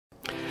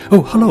Oh,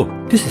 hello,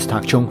 this is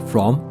Tak Chung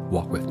from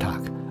Walk with Tak.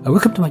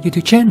 Welcome to my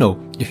YouTube channel.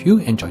 If you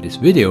enjoyed this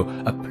video,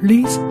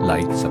 please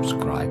like,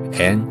 subscribe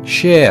and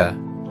share.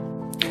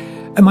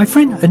 And my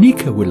friend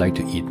Anika would like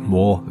to eat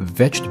more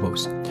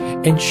vegetables,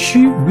 and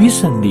she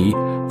recently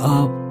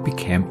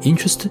became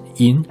interested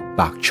in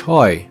bok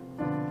choy.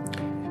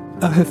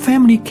 Her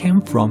family came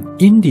from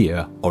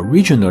India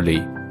originally,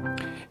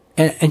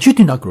 and she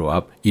did not grow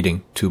up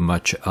eating too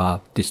much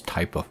this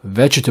type of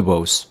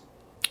vegetables.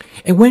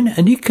 And when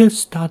Anika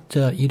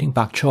started eating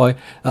bok choy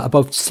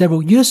about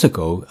several years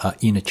ago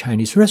in a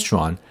Chinese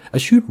restaurant,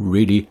 she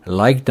really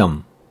liked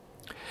them.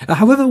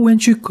 However, when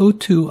she go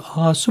to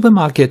a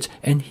supermarket,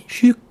 and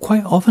she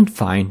quite often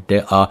find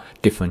there are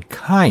different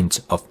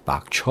kinds of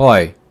bok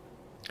choy.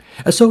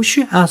 So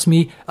she asked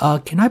me,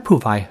 can I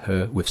provide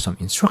her with some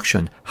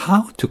instruction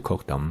how to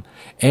cook them,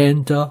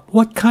 and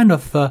what kind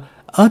of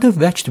other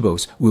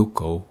vegetables will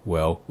go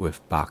well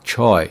with bok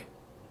choy.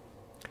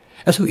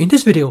 So in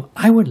this video,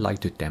 I would like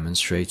to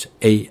demonstrate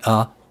a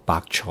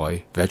bok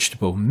choy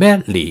vegetable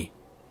medley.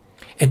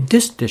 And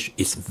this dish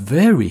is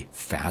very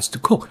fast to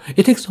cook.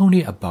 It takes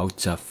only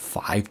about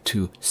 5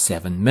 to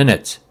 7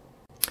 minutes.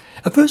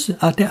 First,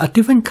 there are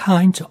different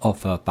kinds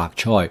of bok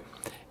choy.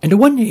 And the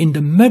one in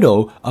the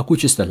middle,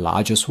 which is the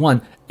largest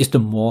one, is the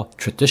more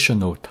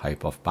traditional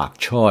type of bok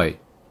choy.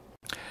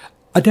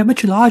 They're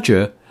much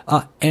larger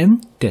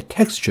and their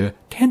texture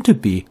tend to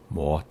be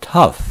more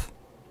tough.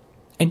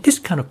 And this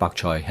kind of bok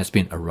choy has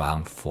been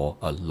around for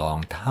a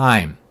long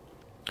time.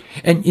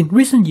 And in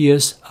recent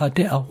years,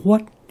 there are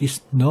what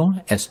is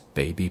known as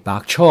baby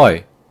bok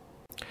choy.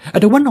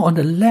 The one on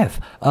the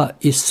left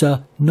is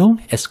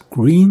known as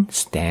green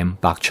stem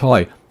bok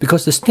choy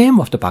because the stem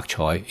of the bok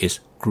choy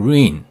is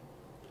green.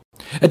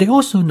 They're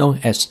also known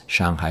as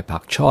Shanghai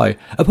bok choy,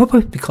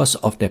 probably because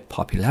of their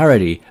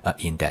popularity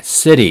in that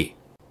city.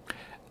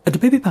 The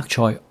baby bok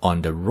choy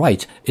on the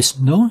right is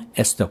known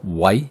as the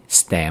white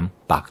stem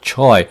bok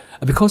choy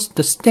because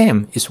the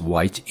stem is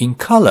white in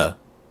color.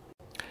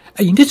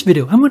 In this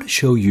video, I'm going to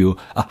show you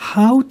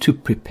how to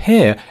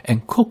prepare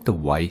and cook the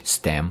white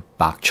stem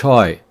bok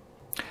choy.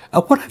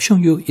 What I've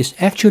shown you is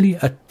actually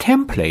a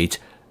template.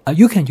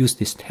 You can use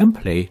this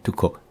template to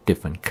cook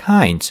different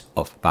kinds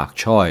of bok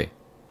choy.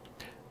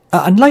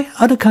 Unlike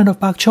other kind of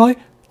bok choy,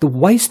 the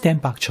white stem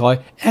bok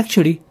choy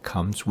actually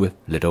comes with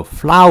little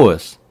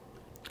flowers.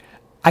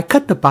 I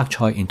cut the bok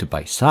choy into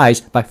bite size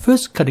by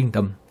first cutting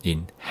them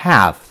in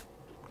half.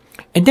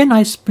 And then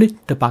I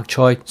split the bok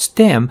choy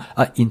stem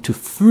into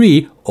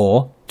 3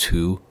 or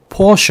 2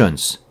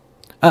 portions,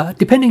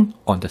 depending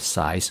on the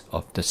size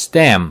of the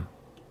stem.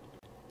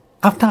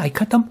 After I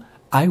cut them,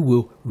 I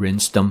will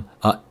rinse them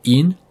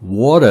in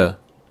water.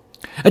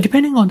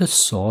 Depending on the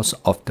source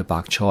of the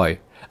bok choy,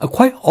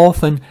 quite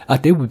often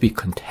they will be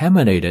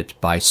contaminated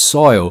by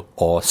soil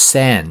or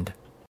sand.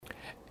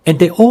 And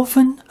they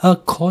often are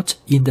caught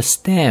in the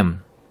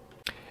stem.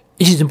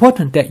 It is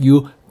important that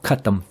you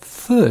cut them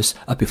first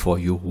before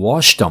you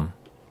wash them,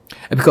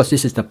 because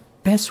this is the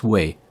best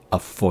way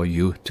for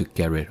you to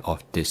get rid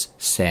of this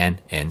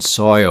sand and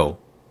soil.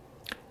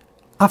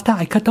 After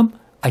I cut them,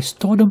 I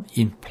store them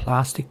in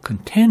plastic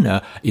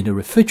container in the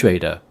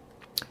refrigerator,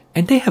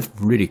 and they have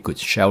really good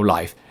shelf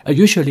life.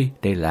 Usually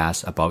they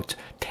last about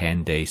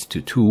 10 days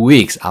to 2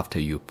 weeks after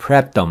you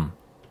prep them.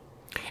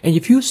 And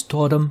if you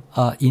store them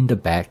in the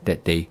bag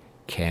that they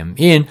came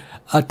in,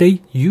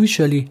 they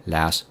usually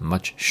last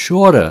much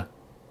shorter.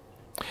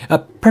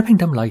 Prepping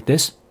them like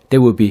this, they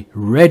will be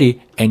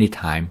ready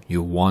anytime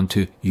you want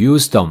to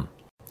use them.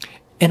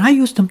 And I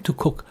use them to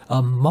cook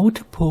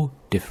multiple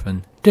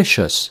different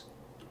dishes.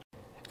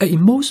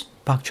 In most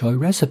bok choy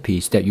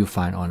recipes that you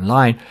find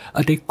online,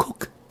 they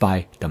cook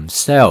by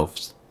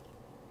themselves.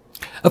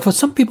 For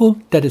some people,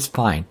 that is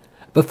fine,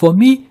 but for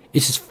me,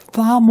 it is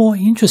far more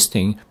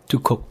interesting to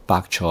cook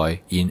bok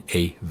choy in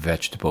a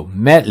vegetable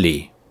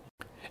medley.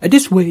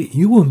 This way,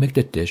 you will make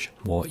the dish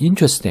more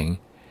interesting,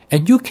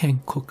 and you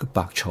can cook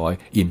bok choy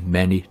in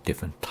many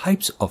different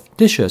types of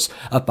dishes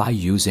by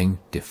using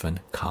different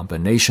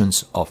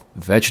combinations of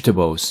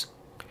vegetables.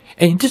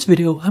 And in this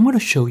video, I'm going to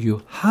show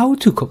you how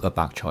to cook a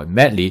bok choy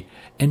medley,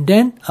 and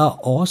then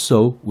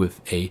also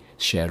with a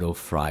shallow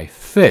fry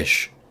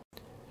fish,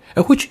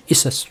 which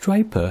is a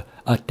striper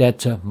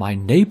that my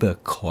neighbor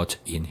caught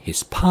in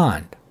his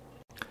pond.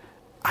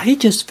 I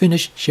just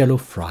finished shallow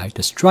fry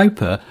the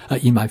striper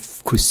in my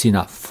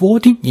Cucina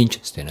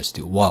 14-inch stainless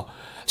steel wok,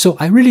 so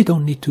I really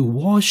don't need to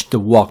wash the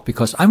wok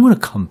because I'm going to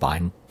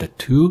combine the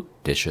 2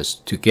 dishes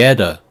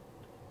together.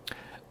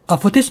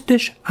 For this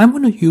dish, I'm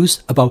going to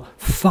use about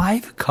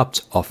 5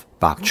 cups of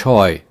bok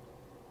choy.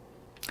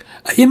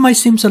 It might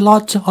seem a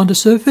lot on the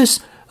surface,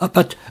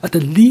 but the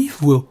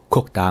leaf will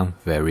cook down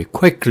very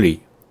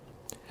quickly.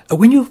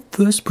 When you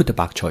first put the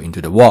bok choy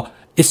into the wok,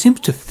 it seems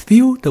to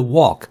fill the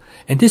wok,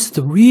 and this is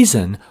the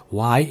reason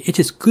why it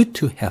is good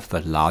to have a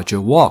larger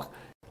wok.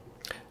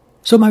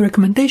 So my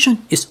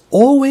recommendation is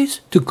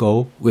always to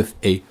go with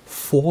a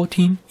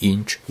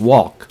 14-inch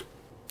wok.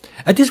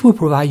 This will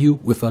provide you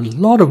with a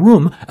lot of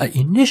room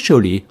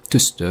initially to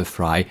stir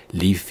fry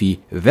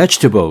leafy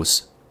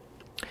vegetables.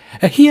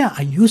 Here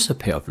I use a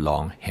pair of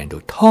long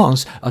handled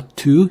tongs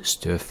to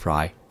stir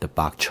fry the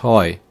bok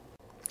choy.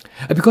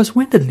 Because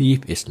when the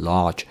leaf is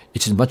large,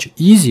 it is much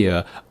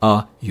easier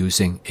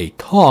using a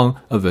tong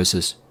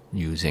versus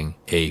using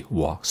a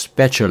wok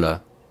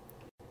spatula.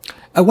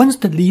 Once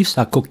the leaves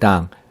are cooked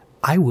down,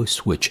 I will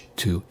switch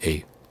to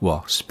a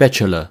wok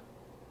spatula.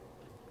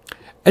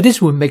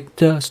 This will make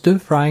the stir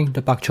frying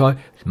the bok choy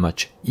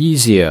much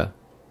easier.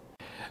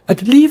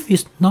 The leaf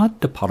is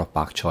not the part of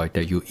bok choy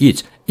that you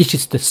eat, it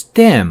is the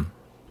stem.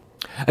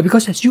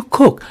 Because as you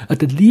cook,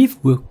 the leaf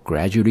will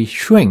gradually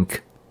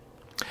shrink.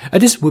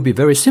 This will be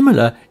very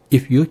similar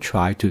if you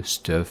try to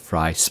stir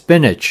fry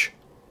spinach.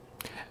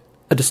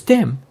 The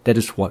stem, that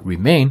is what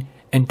remains,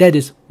 and that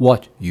is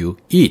what you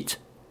eat.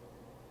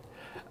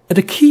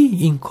 The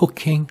key in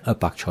cooking a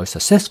bok choy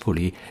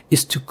successfully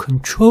is to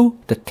control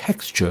the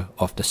texture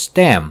of the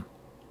stem.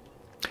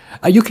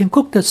 You can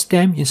cook the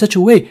stem in such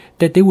a way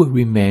that they will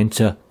remain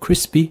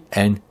crispy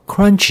and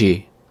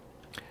crunchy.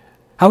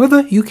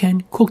 However, you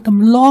can cook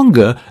them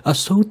longer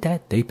so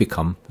that they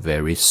become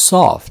very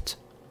soft.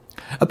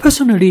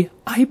 Personally,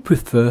 I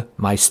prefer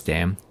my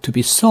stem to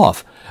be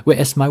soft,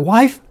 whereas my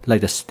wife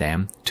likes the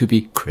stem to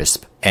be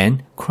crisp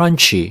and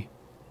crunchy.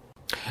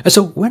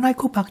 So when I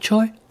cook bok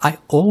choy, I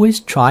always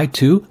try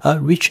to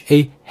reach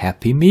a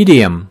happy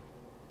medium.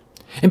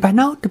 And by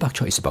now, the bok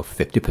choy is about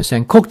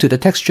 50% cooked to the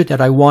texture that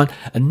I want.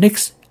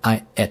 Next,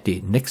 I add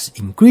the next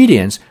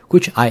ingredients,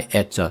 which I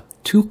add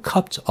 2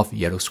 cups of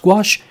yellow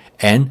squash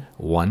and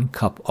 1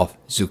 cup of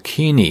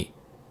zucchini.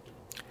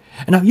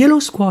 Now, yellow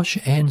squash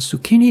and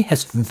zucchini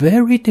has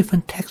very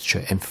different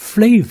texture and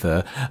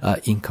flavor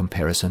in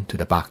comparison to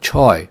the bok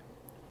choy.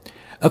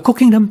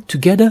 Cooking them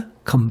together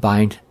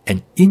combined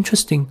an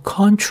interesting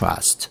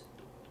contrast.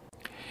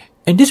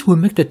 And this will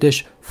make the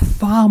dish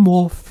far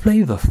more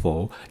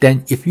flavorful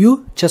than if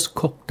you just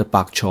cook the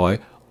bok choy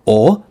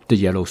or the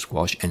yellow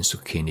squash and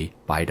zucchini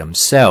by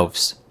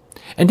themselves.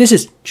 And this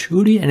is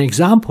truly an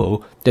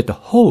example that the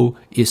whole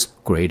is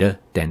greater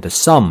than the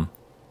sum.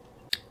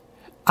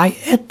 I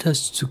add the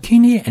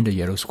zucchini and the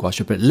yellow squash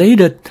a bit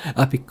later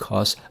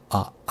because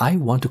I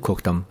want to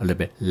cook them a little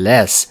bit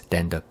less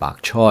than the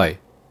bok choy.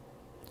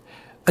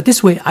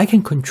 This way I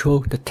can control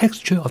the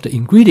texture of the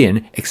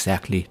ingredient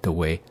exactly the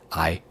way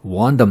I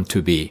want them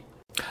to be.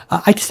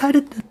 I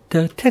decided that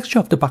the texture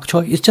of the bok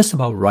choy is just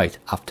about right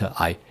after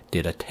I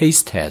did a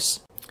taste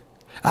test.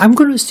 I'm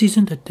going to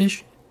season the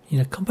dish in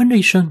a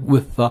combination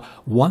with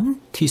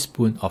 1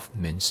 teaspoon of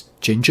minced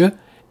ginger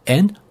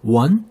and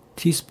 1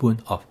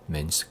 teaspoon of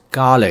minced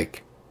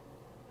garlic.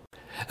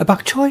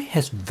 Bok choy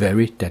has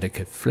very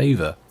delicate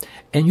flavor,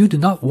 and you do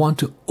not want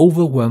to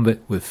overwhelm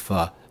it with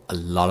a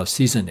lot of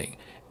seasoning.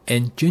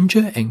 And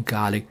ginger and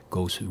garlic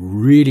goes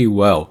really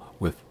well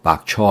with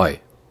bok choy.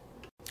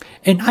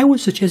 And I would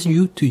suggest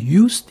you to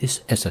use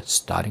this as a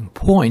starting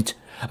point.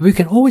 We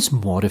can always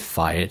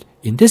modify it.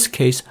 In this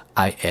case,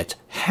 I add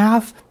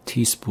half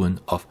teaspoon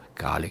of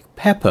garlic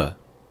pepper.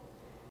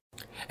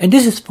 And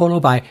this is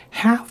followed by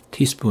half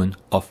teaspoon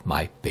of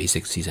my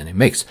basic seasoning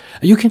mix.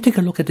 You can take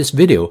a look at this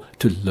video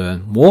to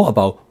learn more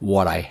about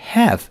what I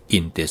have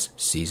in this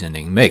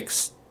seasoning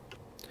mix.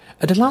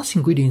 The last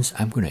ingredients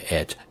I'm going to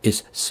add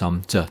is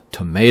some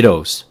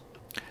tomatoes.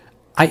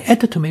 I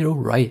add the tomato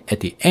right at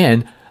the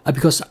end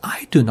because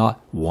I do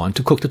not want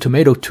to cook the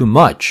tomato too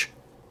much.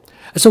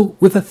 So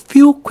with a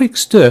few quick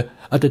stir,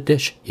 the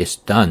dish is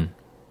done.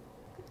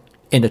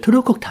 And the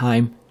total cook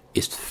time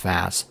is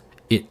fast.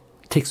 It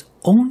takes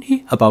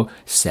only about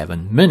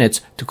 7 minutes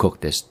to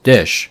cook this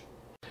dish.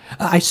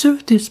 I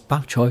serve this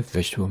bok choy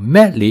vegetable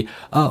medley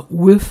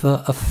with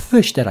a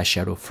fish that I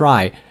shallow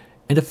fry.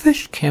 And the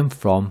fish came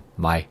from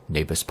my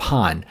neighbor's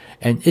pond,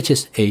 and it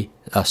is a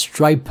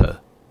striper.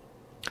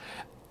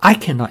 I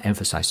cannot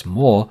emphasize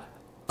more.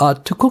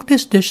 To cook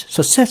this dish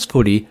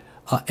successfully,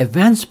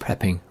 advanced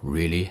prepping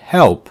really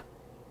helps.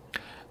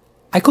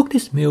 I cook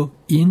this meal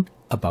in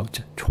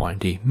about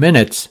 20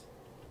 minutes.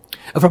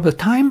 From the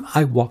time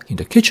I walk in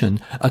the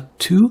kitchen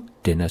to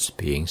dinners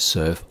being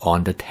served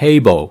on the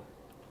table.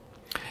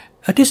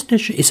 This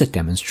dish is a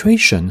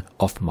demonstration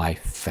of my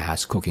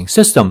fast cooking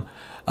system.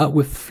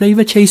 With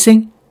flavor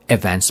chasing,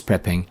 advanced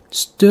prepping,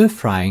 stir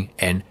frying,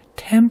 and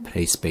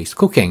template-based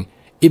cooking,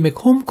 it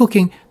makes home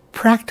cooking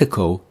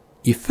practical,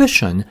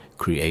 efficient,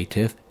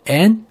 creative,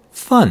 and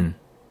fun.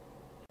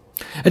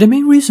 The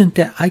main reason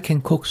that I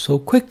can cook so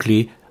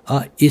quickly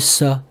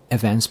is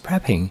advanced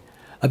prepping,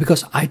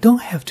 because I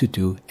don't have to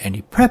do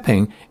any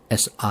prepping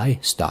as I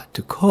start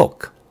to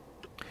cook.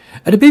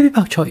 The baby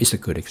bok choy is a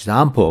good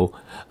example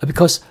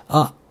because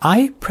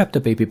I prep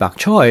the baby bok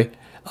choy.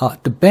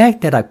 The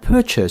bag that I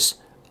purchased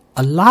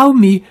allow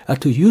me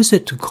to use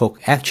it to cook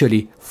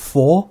actually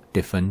 4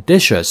 different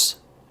dishes.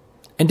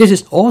 And this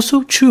is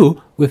also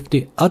true with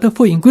the other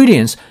 4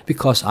 ingredients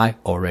because I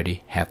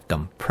already have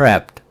them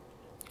prepped.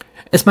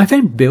 As my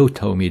friend Bill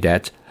told me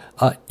that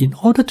in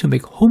order to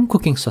make home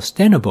cooking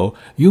sustainable,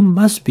 you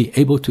must be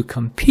able to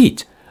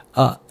compete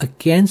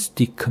against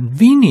the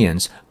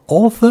convenience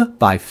offered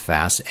by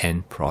fast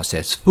and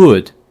processed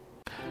food.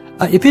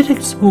 If it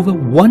takes over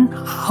 1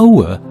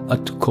 hour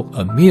to cook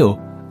a meal,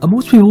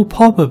 most people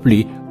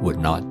probably would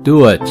not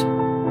do it.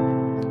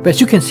 But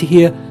as you can see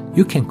here,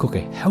 you can cook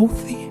a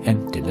healthy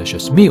and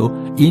delicious meal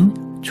in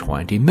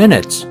 20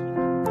 minutes.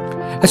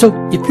 And so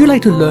if you'd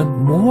like to learn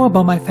more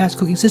about my fast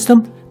cooking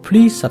system,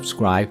 please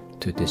subscribe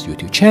to this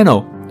YouTube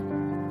channel.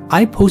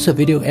 I post a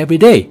video every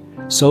day,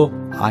 so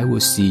I will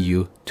see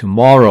you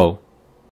tomorrow.